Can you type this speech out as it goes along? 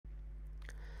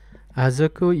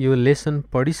आजको यो लेसन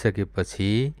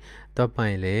पढिसकेपछि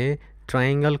तपाईले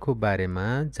ट्रायंगलको बारेमा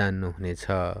जान्नुहुनेछ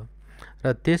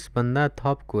र त्यसभन्दा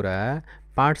थप कुरा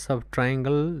पार्ट्स अफ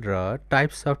ट्रायंगल र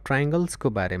टाइप्स अफ ट्रायंगल्सको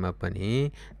बारेमा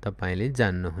पनि तपाईले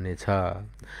जान्नुहुनेछ।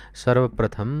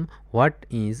 सर्वप्रथम व्हाट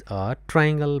इज अ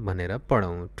ट्रायंगल भनेर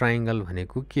पढौं। ट्रायंगल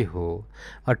भनेको के हो?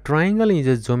 A triangle is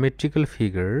a geometrical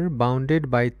figure bounded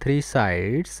by 3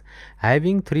 sides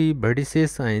हैविङ 3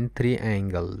 vertices and 3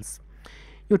 angles.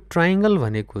 यो ट्रायंगल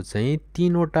भनेको चाहिँ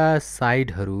तीनवटा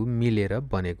साइडहरू मिलेर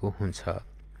बनेको हुन्छ।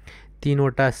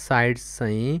 तीनवटा साइड्स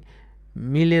चाहिँ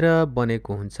मिलेर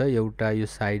बनेको हुन्छ। एउटा यो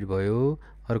साइड भयो,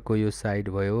 अर्को यो साइड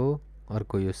भयो,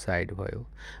 अर्को यो साइड भयो।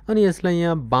 अनि यसलाई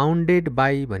यहाँ बाउन्डेड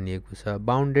बाइ भनिएको छ।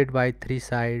 बाउन्डेड बाइ 3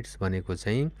 साइड्स भनेको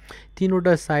चाहिँ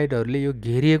तीनवटा साइडहरूले यो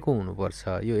घेरिएको हुनुपर्छ,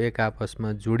 यो एक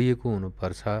आपसमा जोडिएको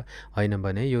हुनुपर्छ, हैन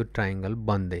भने यो ट्रायंगल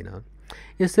बन्दैन।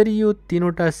 यसरी यो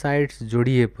तीनवटा साइड्स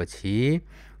जोडिएपछि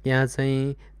यहाँ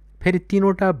चाहिँ फेरि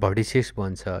तीनवटा भर्टिसेस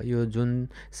बन्छ। यो जुन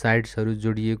साइड्सहरू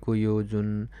जोडिएको यो जुन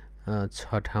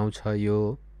ठाउँ छ,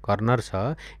 यो कर्नर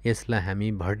छ, यसलाई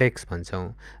हामी भर्टेक्स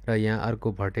भन्छौँ। र यहाँ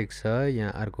अर्को भर्टेक्स छ,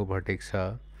 यहाँ अर्को भर्टेक्स छ।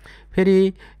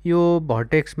 फेरि यो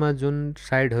भर्टेक्समा जुन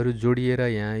साइडहरू जोडिएर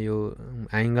यहाँ यो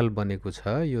एंगल बनेको छ,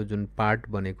 यो जुन पार्ट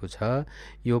बनेको छ,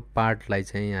 यो पार्टलाई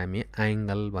चाहिँ हामी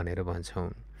एंगल भनेर भन्छौँ।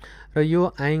 र यो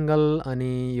एंगल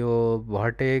अनि यो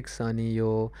भर्टेक्स अनि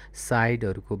यो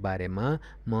साइडहरूको बारेमा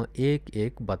म एक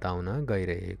एक बताउन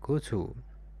गइरहेको छु।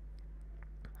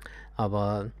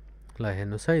 अब ल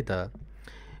हेर्नुस् है त,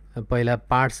 पहिला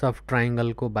पार्ट्स अफ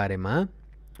ट्रायंगलको बारेमा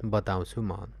बताउँछु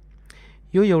म।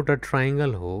 यो एउटा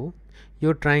ट्रायंगल हो।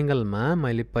 यो ट्रायंगलमा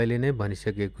मैले पहिले नै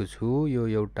भनिसकेको छु, यो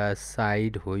एउटा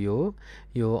साइड हो,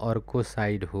 यो अर्को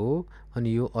साइड हो,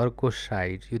 अनि यो अर्को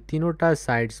साइड। यो तीनवटा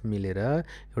साइड्स मिलेर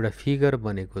एउटा फिगर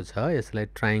बनेको छ। यसलाई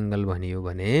ट्रायंगल भनियो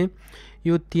भने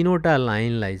यो तीनवटा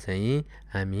लाइनलाई चाहिँ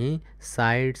हामी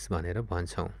साइड्स भनेर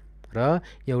भन्छौँ। र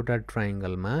एउटा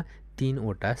ट्रायंगलमा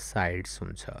तीनवटा साइड्स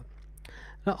हुन्छ।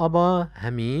 र अब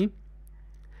हामी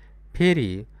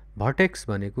फेरि भर्टेक्स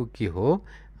भनेको के हो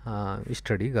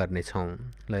स्टडी गर्नेछौँ।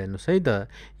 ल हेर्नुस् है त,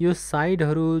 यो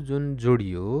साइडहरू जुन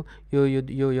जोडियो,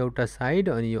 यो एउटा साइड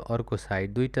अनि यो अर्को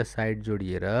साइड, दुईटा साइड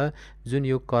जोडिएर जुन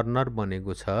यो कर्नर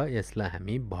बनेको छ, यसलाई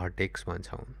हामी भर्टेक्स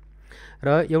भन्छौँ।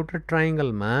 र एउटा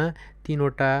ट्रायंगलमा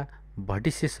तीनवटा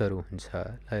भर्टिसेसहरू हुन्छ।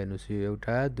 ल हेर्नुस्, यो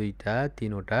एउटा, दुईटा,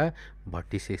 तीनवटा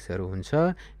भर्टिसेसहरू हुन्छ।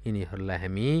 यिनीहरूलाई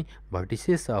हामी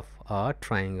भर्टिसेस अफ अ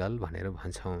ट्रायंगल भनेर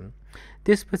भन्छौँ।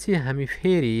 त्यसपछि हामी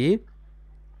फेरि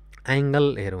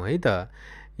एंगल हेरौँ है त।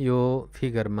 यो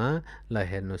फिगरमा ल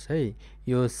हेर्नुस् है,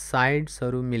 यो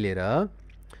साइड्सहरू मिलेर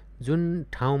जुन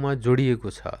ठाउँमा जोडिएको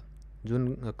छ,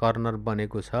 जुन कर्नर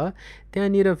बनेको छ,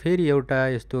 त्यहाँनिर फेरि एउटा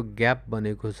यस्तो ग्याप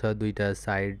बनेको छ दुईटा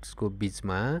साइड्सको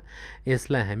बीचमा।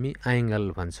 यसलाई हामी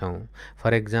एंगल भन्छौँ।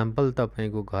 फर एक्जाम्पल,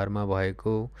 तपाईको घरमा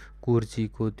भएको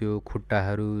कुर्सीको त्यो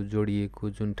खुट्टाहरू जोडिएको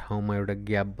जुन ठाउँमा एउटा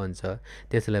ग्याप बन्छ,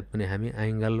 त्यसलाई पनि हामी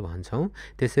एंगल भन्छौँ।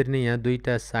 त्यसरी नै यहाँ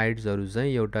दुईटा साइड्सहरू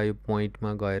चाहिँ एउटा यो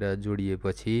पोइन्टमा गएर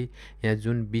जोडिएपछि यहाँ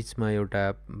जुन बीचमा एउटा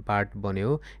पार्ट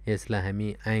बन्यो, यसलाई हामी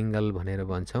एंगल भनेर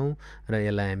भन्छौँ। र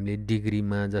यसलाई हामीले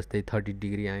डिग्रीमा, जस्तै 30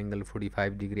 डिग्री एंगल,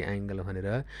 45 डिग्री एंगल भनेर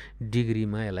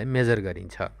डिग्रीमा यसलाई मेजर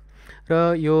गरिन्छ।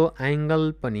 र यो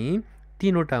एंगल पनि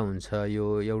तीनवटा हुन्छ। यो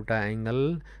एउटा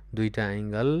एंगल, दुईटा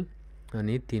एंगल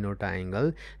अनि तीनवटा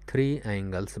एंगल, 3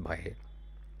 एंगल्स भए।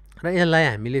 र यसलाई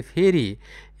हामीले फेरि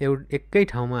एकै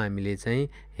ठाउँमा हामीले चाहिँ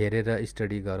हेरेर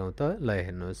स्टडी गरौँ त। ल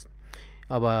हेर्नुहोस्,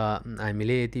 अब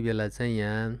हामीले यति बेला चाहिँ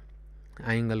यहाँ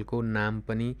एंगलको नाम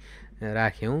पनि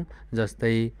राख्यौँ।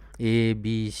 जस्तै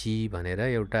एबीसी भनेर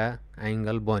एउटा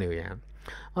एंगल बन्यो यहाँ।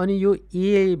 अनि यो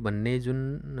ए भन्ने जुन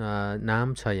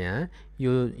नाम छ यहाँ,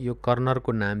 यो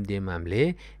कर्नरको नाम दियौँ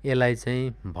हामीले। यसलाई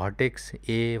चाहिँ भर्टेक्स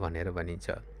ए भनेर भनिन्छ।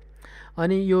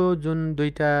 अनि यो जुन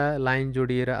दुईटा लाइन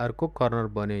जोडिएर अर्को कर्नर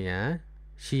बन्यो यहाँ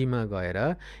सीमा गएर,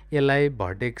 यसलाई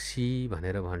भर्टेक्स सी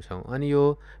भनेर भन्छौँ। अनि यो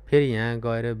फेरि यहाँ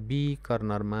गएर बी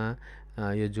कर्नरमा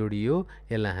यो जोडियो,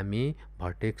 यसलाई हामी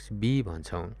भर्टेक्स बी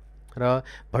भन्छौँ। र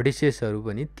भर्टिसेसहरू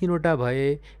पनि तीनवटा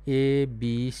भए, ए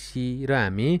बी सी। र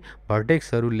हामी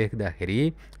भर्टेक्सहरू लेख्दाखेरि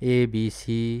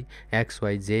एबीसी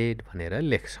एक्सवाई जेड भनेर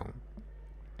लेख्छौँ।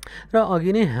 र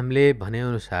अघि नै हामीले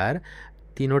भनेअनुसार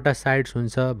तीनवटा साइड्स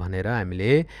हुन्छ भनेर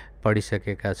हामीले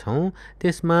पढिसकेका छौँ।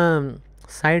 त्यसमा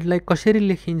साइडलाई कसरी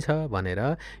लेखिन्छ भनेर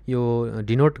यो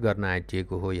डिनोट गर्न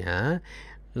आँटिएको हो यहाँ।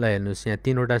 ल हेर्नुहोस्, यहाँ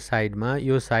तीनवटा साइडमा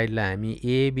यो साइडलाई हामी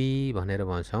एबी भनेर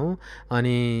भन्छौँ।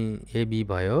 अनि एबी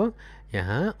भयो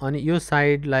यहाँ। अनि यो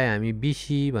साइडलाई हामी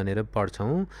बीसी भनेर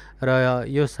पढ्छौँ। र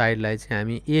यो साइडलाई चाहिँ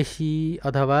हामी एसी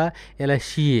अथवा यसलाई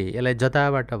सीए, यसलाई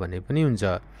जताबाट भने पनि हुन्छ।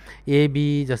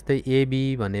 एबी जस्तै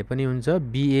एबी भने पनि हुन्छ,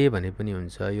 बिए भने पनि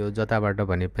हुन्छ, यो जताबाट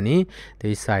भने पनि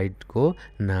त्यही साइडको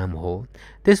नाम हो।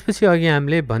 त्यसपछि अघि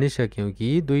हामीले भनिसक्यौँ कि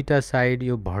दुईटा साइड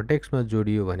यो भर्टेक्समा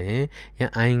जोडियो भने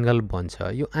यहाँ एङ्गल बन्छ।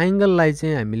 यो एङ्गललाई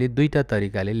चाहिँ हामीले दुईटा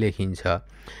तरिकाले लेखिन्छ।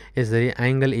 यसरी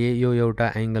एङ्गल ए, यो एउटा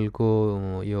एङ्गलको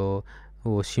यो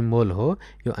सिम्बोल हो,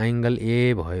 यो एङ्गल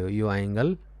ए भयो, यो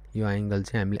एङ्गल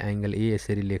चाहिँ हामीले एङ्गल ए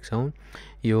यसरी लेख्छौँ।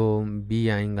 यो बी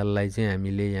एङ्गललाई चाहिँ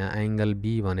हामीले यहाँ एङ्गल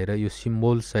बी भनेर यो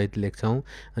सिम्बोलसहित लेख्छौँ।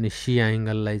 अनि सी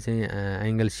एङ्गललाई चाहिँ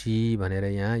एङ्गल सी भनेर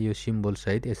यहाँ यो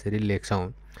सिम्बोलसहित यसरी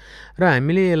लेख्छौँ। र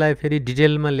हामीले यसलाई फेरि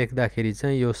डिटेलमा लेख्दाखेरि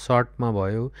चाहिँ यो सर्टमा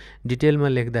भयो, डिटेलमा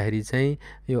लेख्दाखेरि चाहिँ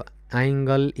यो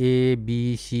एङ्गल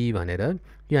एबिसी भनेर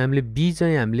यो हामीले बी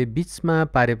चाहिँ हामीले बिचमा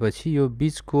पारेपछि यो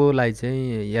बिचकोलाई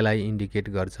चाहिँ यसलाई इन्डिकेट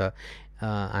गर्छ।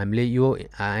 हामीले यो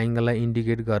एङ्गललाई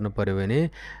इन्डिकेट गर्नु पऱ्यो भने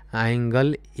एङ्गल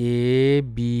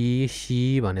एबिसी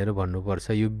भनेर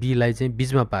भन्नुपर्छ। यो बीलाई चाहिँ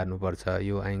बिचमा पार्नुपर्छ,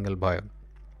 यो एङ्गल भयो।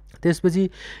 त्यसपछि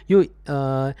यो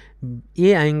ए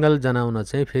एङ्गल जनाउन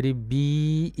चाहिँ फेरि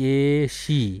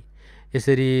बिएसी,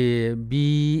 यसरी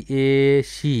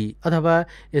बिएसी अथवा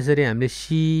यसरी हामीले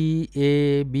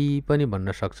सिएबी पनि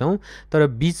भन्न सक्छौँ। तर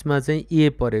बिचमा चाहिँ ए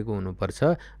परेको हुनुपर्छ।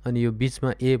 अनि यो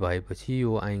बिचमा ए भएपछि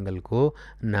यो एङ्गलको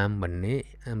नाम भन्ने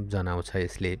जनाउँछ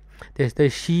यसले। त्यस्तै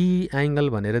सी एङ्गल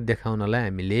भनेर देखाउनलाई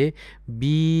हामीले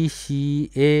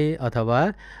बिसिए अथवा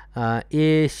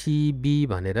एसिबी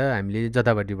भनेर हामीले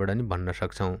जतापट्टिबाट नि भन्न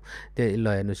सक्छौँ। त्यही ल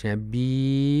हेर्नुहोस् यहाँ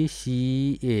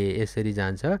बिसिए यसरी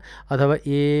जान्छ अथवा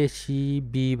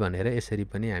एसिबी भनेर यसरी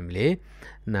पनि हामीले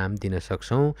नाम दिन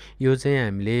सक्छौँ। यो चाहिँ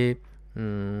हामीले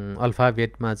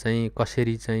अल्फाबेटमा चाहिँ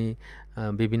कसरी चाहिँ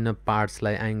विभिन्न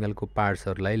पार्ट्सलाई, एङ्गलको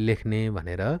पार्ट्सहरूलाई लेख्ने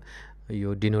भनेर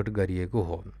यो डिनोट गरिएको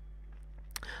हो।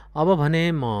 अब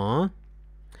भने म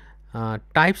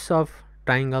टाइप्स अफ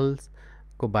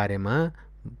ट्राइङ्गल्सको बारेमा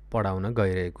पढाउन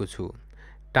गइरहेको छु।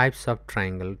 टाइप्स अफ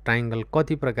ट्राइङ्गल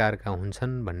कति प्रकारका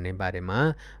हुन्छन् भन्ने बारेमा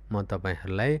म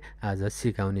तपाईहरूलाई आज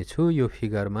सिकाउने छु। यो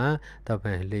फिगरमा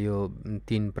तपाईहरूले यो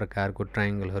 3 प्रकारको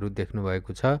ट्राइङ्गलहरू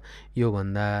देख्नुभएको छ।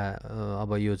 योभन्दा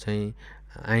अब यो चाहिँ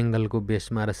एङ्गलको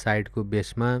बेसमा र साइडको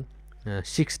बेसमा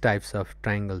 6 टाइप्स अफ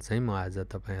ट्राइङ्गल चाहिँ म आज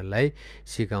तपाईहरूलाई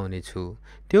सिकाउने छु।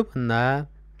 त्योभन्दा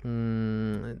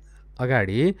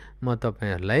अगाडि म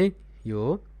तपाईहरूलाई यो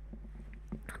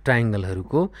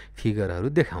ट्राइङ्गलहरूको फिगरहरू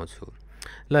देखाउँछु।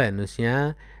 ल हेर्नुहोस्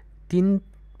यहाँ 3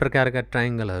 प्रकारका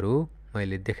ट्राइङ्गलहरू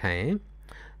मैले देखाएँ।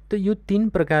 त यो 3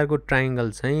 प्रकारको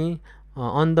ट्राइङ्गल चाहिँ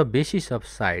on the basis of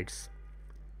sides,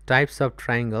 types of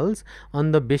ट्राइङ्गल्स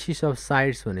on the basis of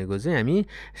sides भनेको चाहिँ हामी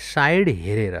साइड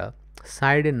हेरेर,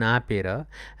 साइड नापेर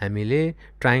हामीले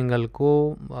ट्राइङ्गलको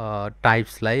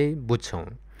टाइप्सलाई बुझ्छौँ।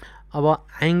 अब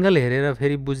एङ्गल हेरेर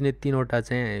फेरि बुझ्ने 3वटा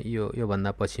चाहिँ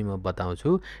योभन्दा पछि म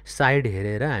बताउँछु। साइड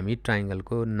हेरेर हामी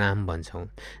ट्राइङ्गलको नाम भन्छौँ।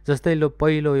 जस्तै लो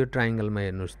पहिलो यो ट्राइङ्गलमा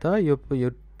हेर्नुहोस् त,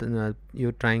 यो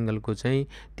ट्राइङ्गलको चाहिँ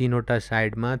 3वटा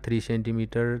साइडमा 3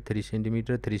 सेन्टिमिटर 3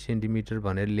 सेन्टिमिटर 3 सेन्टिमिटर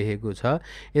भनेर लेखेको छ।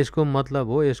 यसको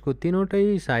मतलब हो यसको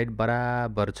 3वटै साइड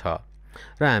बराबर छ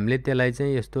र हामीले त्यसलाई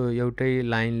चाहिँ यस्तो एउटै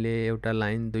लाइनले, एउटा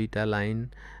लाइन, दुईटा लाइन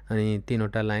अनि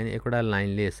 3वटा लाइन, एकवटा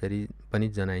लाइनले यसरी पनि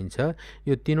जनाइन्छ।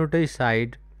 यो 3वटै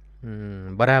साइड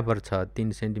बराबर छ,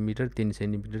 3 सेन्टिमिटर 3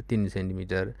 सेन्टिमिटर 3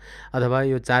 सेन्टिमिटर अथवा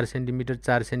यो 4 सेन्टिमिटर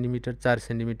 4 सेन्टिमिटर 4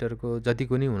 सेन्टिमिटरको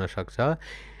जतिको नि हुनसक्छ।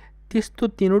 त्यस्तो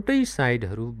 3वटै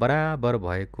साइडहरू बराबर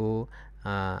भएको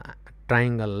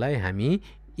ट्राइङ्गललाई हामी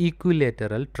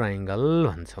इक्विलेटरल ट्राइङ्गल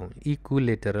भन्छौँ।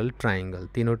 इक्विलेटरल ट्राइङ्गल,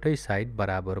 3वटै साइड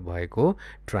बराबर भएको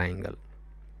ट्राइङ्गल।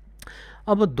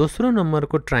 अब दोस्रो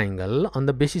नम्बरको triangle on the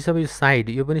basis of side,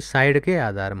 यो पनि साइडकै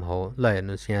आधारमा हो। ल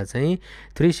हेर्नुहोस् यहाँ चाहिँ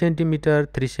 3 सेन्टिमिटर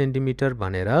 3 सेन्टिमिटर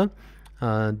भनेर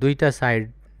दुईटा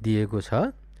साइड दिएको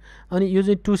छ। अनि यो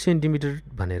चाहिँ 2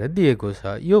 सेन्टिमिटर भनेर दिएको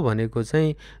छ। यो भनेको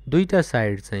चाहिँ दुईटा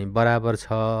साइड चाहिँ बराबर छ।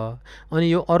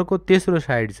 अनि यो अर्को तेस्रो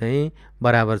साइड चाहिँ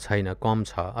बराबर छैन, कम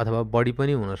छ अथवा बढी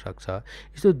पनि हुनसक्छ।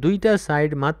 यस्तो दुईटा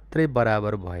साइड मात्रै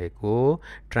बराबर भएको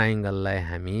ट्राइङ्गललाई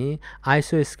हामी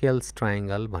आइसोस्केल्स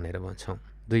ट्राइङ्गल भनेर भन्छौँ।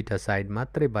 दुईटा साइड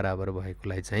मात्रै बराबर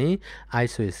भएकोलाई चाहिँ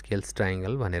आइसोस्केल्स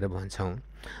ट्राइङ्गल भनेर भन्छौँ।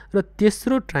 र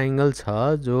तेस्रो ट्राइङ्गल छ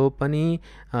जो पनि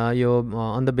यो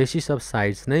on the basis of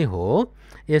sides नै हो।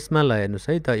 यसमा ल हेर्नुहोस्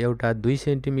है त, एउटा 2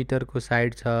 सेन्टिमिटरको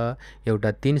साइड छ,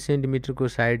 एउटा 3 सेन्टिमिटरको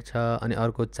साइड छ अनि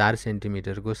अर्को 4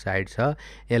 सेन्टिमिटरको साइड छ।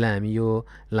 यसलाई हामी यो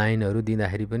लाइनहरू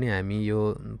दिँदाखेरि पनि हामी यो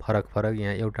फरक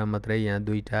यहाँ एउटा मात्रै, यहाँ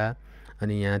दुईटा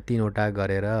अनि यहाँ 3वटा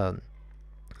गरेर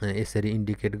यसरी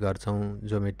इन्डिकेट गर्छौँ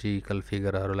ज्योमेट्रिकल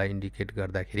फिगरहरूलाई इन्डिकेट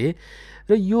गर्दाखेरि।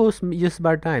 र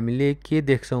यसबाट हामीले के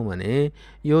देख्छौँ भने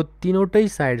यो 3वटै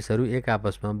साइड्सहरू एक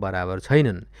आपसमा बराबर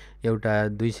छैनन्। एउटा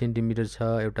 2 सेन्टिमिटर छ,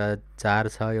 एउटा 4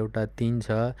 छ, एउटा 3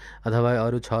 छ, अथवा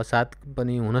अरू 6-7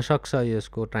 पनि हुनसक्छ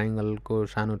यसको ट्राइङ्गलको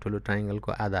सानो ठुलो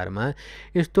ट्राइङ्गलको आधारमा।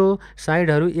 यस्तो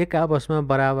साइडहरू एक आपसमा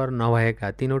बराबर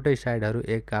नभएका, तीनवटै साइडहरू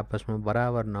एक आपसमा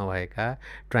बराबर नभएका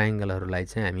ट्राइङ्गलहरूलाई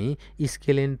चाहिँ हामी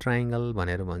स्केलेन ट्राइङ्गल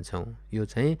भनेर भन्छौँ। यो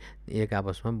चाहिँ एक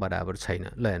आपसमा बराबर छैन।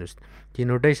 ल हेर्नुहोस्,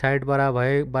 तीनवटै साइड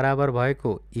बराबर भएको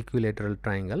इक्विलेटरल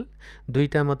ट्राइङ्गल,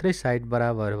 दुईटा मात्रै साइड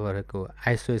बराबर भएको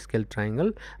आइसोस्केल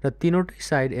ट्राइङ्गल र तीनवटै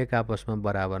साइड एक आपसमा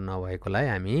बराबर नभएकोलाई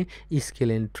हामी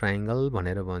स्केलेन ट्राइङ्गल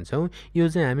भनेर भन्छौँ। यो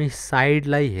चाहिँ हामी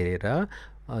साइडलाई हेरेर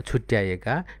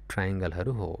छुट्याएका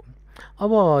ट्राइङ्गलहरू हो।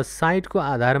 अब साइडको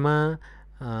आधारमा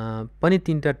पनि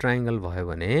तीनटा ट्राइङ्गल भयो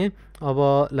भने अब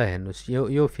ल हेर्नुहोस्,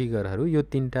 यो फिगरहरू, यो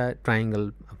तीनटा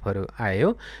ट्राइङ्गलहरू आयो,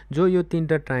 जो यो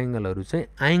तीनटा ट्राइङ्गलहरू चाहिँ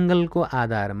एङ्गलको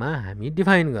आधारमा हामी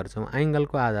डिफाइन गर्छौँ।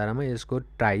 एङ्गलको आधारमा यसको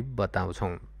टाइप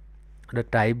बताउँछौँ र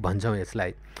टाइप भन्छौँ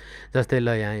यसलाई। जस्तै ल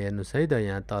यहाँ हेर्नुहोस् है त,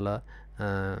 यहाँ तल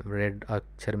रेड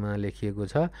अक्षरमा लेखिएको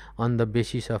छ on the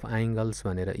basis of angles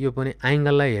भनेर। यो पनि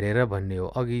एङ्गललाई हेरेर भन्ने हो।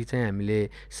 अघि चाहिँ हामीले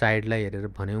साइडलाई हेरेर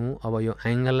भन्यौँ, अब यो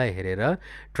एङ्गललाई हेरेर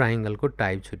ट्राइङ्गलको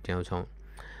टाइप छुट्याउँछौँ।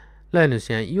 ल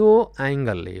हेर्नुहोस्, यहाँ यो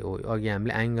एङ्गलले हो, अघि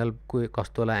हामीले एङ्गलको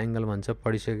कस्तोलाई एङ्गल भन्छ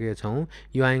पढिसकेका छौँ।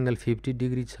 यो एङ्गल 50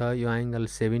 डिग्री छ, यो एङ्गल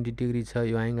 70 डिग्री छ,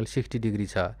 यो एङ्गल 60 डिग्री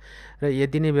छ। र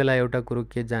यति नै बेला एउटा कुरो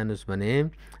के जानुस्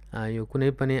भने यो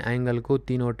कुनै पनि एङ्गलको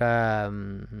तीनवटा,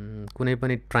 कुनै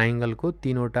पनि ट्राइङ्गलको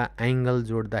तीनवटा एङ्गल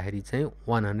जोड्दाखेरि चाहिँ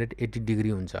 180 डिग्री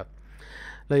हुन्छ।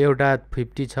 ल एउटा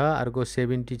 50 छ, अर्को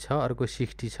 70 छ, अर्को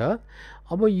 60 छ।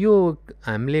 अब यो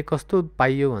हामीले कस्तो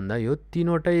पाइयो भन्दा यो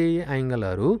तीनवटै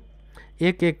एङ्गलहरू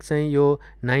एक चाहिँ यो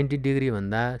 90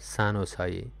 डिग्रीभन्दा सानो छ,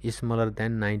 स्मलर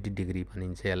देन 90 डिग्री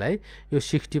भनिन्छ यसलाई। यो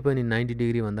 60 पनि 90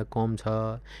 डिग्रीभन्दा कम छ,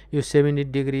 यो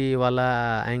 70 डिग्रीवाला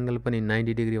एङ्गल पनि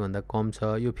 90 डिग्रीभन्दा कम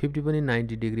छ, यो 50 पनि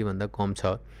 90 डिग्रीभन्दा कम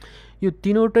छ। यो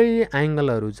तीनवटै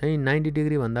एङ्गलहरू चाहिँ 90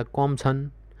 डिग्रीभन्दा कम छन्।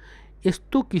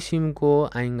 यस्तो किसिमको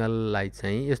एङ्गललाई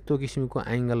चाहिँ, यस्तो किसिमको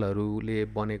एङ्गलहरूले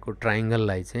बनेको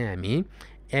ट्राइङ्गललाई चाहिँ हामी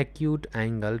एक्युट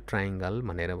एङ्गल ट्राइङ्गल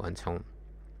भनेर भन्छौँ।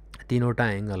 तीनवटा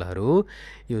एङ्गलहरू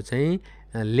यो चाहिँ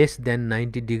लेस देन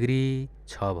 90 डिग्री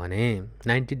छ भने,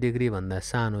 90 डिग्रीभन्दा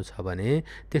सानो छ भने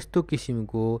त्यस्तो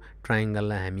किसिमको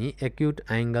ट्राइङ्गललाई हामी एक्युट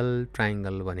एङ्गल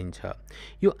ट्राइङ्गल भनिन्छ।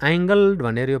 यो एङ्गल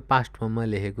भनेर यो पास्ट फर्ममा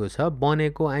लेखेको छ,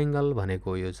 बनेको एङ्गल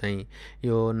भनेको यो चाहिँ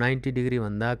यो 90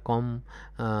 डिग्रीभन्दा कम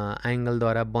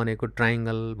एङ्गलद्वारा बनेको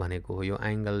ट्राइङ्गल भनेको हो। यो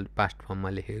एङ्गल पास्ट फर्ममा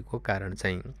लेखेको कारण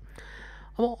चाहिँ।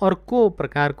 अब अर्को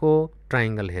प्रकारको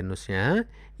ट्राइङ्गल हेर्नुहोस्,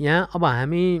 यहाँ अब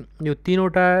हामी यो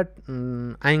तीनवटा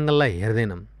एङ्गललाई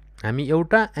हेर्दैनौँ, हामी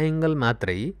एउटा एङ्गल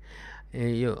मात्रै,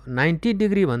 यो 90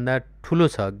 डिग्रीभन्दा ठुलो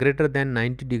छ, ग्रेटर देन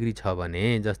 90 डिग्री छ भने,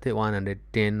 जस्तै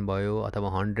 110 भयो, अथवा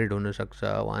 100 हुनसक्छ,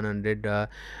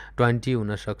 120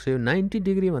 हुनसक्छ। यो 90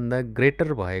 डिग्रीभन्दा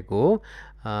ग्रेटर भएको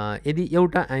यदि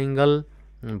एउटा एङ्गल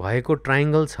भएको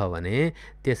ट्राइङ्गल छ भने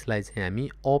त्यसलाई चाहिँ हामी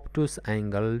अब्टुस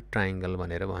एङ्गल ट्राइङ्गल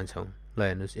भनेर भन्छौँ। ल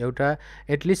हेर्नुहोस्, एउटा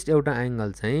एटलिस्ट एउटा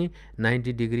एङ्गल चाहिँ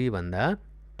 90 डिग्रीभन्दा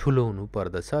ठुलो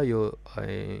हुनुपर्दछ।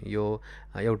 यो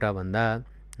एउटाभन्दा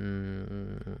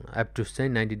एब्टुस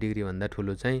चाहिँ 90 डिग्रीभन्दा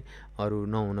ठुलो चाहिँ अरू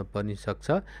नहुन पनि सक्छ।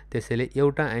 त्यसैले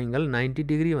एउटा एङ्गल 90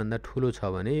 डिग्रीभन्दा ठुलो छ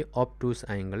भने अब्टुस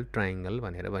एङ्गल ट्राइङ्गल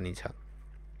भनेर भनिन्छ।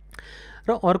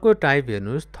 र अर्को टाइप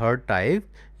हेर्नुहोस्, थर्ड टाइप,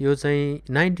 यो चाहिँ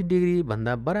 90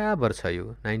 डिग्रीभन्दा बराबर छ।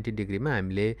 यो 90 डिग्रीमा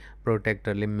हामीले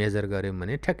प्रोट्र्याक्टरले मेजर गऱ्यौँ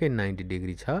भने ठ्याक्कै 90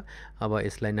 डिग्री छ। अब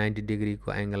यसलाई 90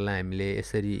 डिग्रीको एङ्गललाई हामीले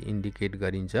यसरी इन्डिकेट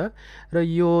गरिन्छ र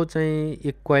यो चाहिँ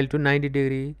इक्वल टु 90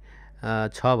 डिग्री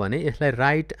छ भने यसलाई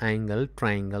राइट एङ्गल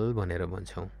ट्राइङ्गल भनेर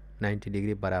भन्छौँ। 90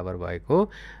 डिग्री बराबर भएको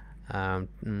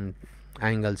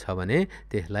एङ्गल छ भने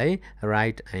त्यसलाई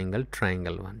राइट एङ्गल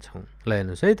ट्राइङ्गल भन्छौँ। ल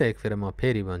हेर्नुहोस् है त, एक फेर म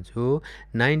फेरि भन्छु,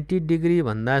 90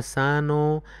 डिग्रीभन्दा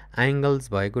सानो एङ्गल्स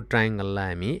भएको ट्राइङ्गललाई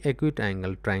हामी एक्युट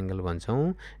एङ्गल ट्राइङ्गल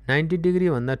भन्छौँ। 90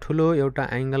 डिग्रीभन्दा ठुलो एउटा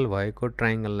एङ्गल भएको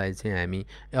ट्राइङ्गललाई चाहिँ हामी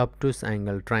अब्टुस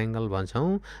एङ्गल ट्राइङ्गल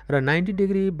भन्छौँ र 90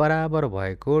 डिग्री बराबर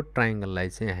भएको ट्राइङ्गललाई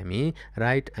चाहिँ हामी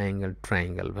राइट एङ्गल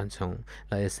ट्राइङ्गल भन्छौँ।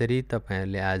 ल यसरी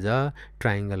तपाईँहरूले आज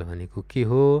ट्राइङ्गल भनेको के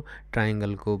हो,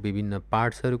 ट्राइङ्गलको विभिन्न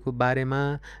पार्ट्सहरूको बारेमा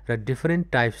र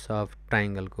डिफरेन्ट टाइप्स अफ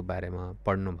ट्राइङ्गलको बारेमा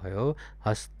पढ्नुभयो।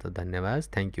 हस्त, धन्यवाद।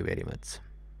 Thank you very much.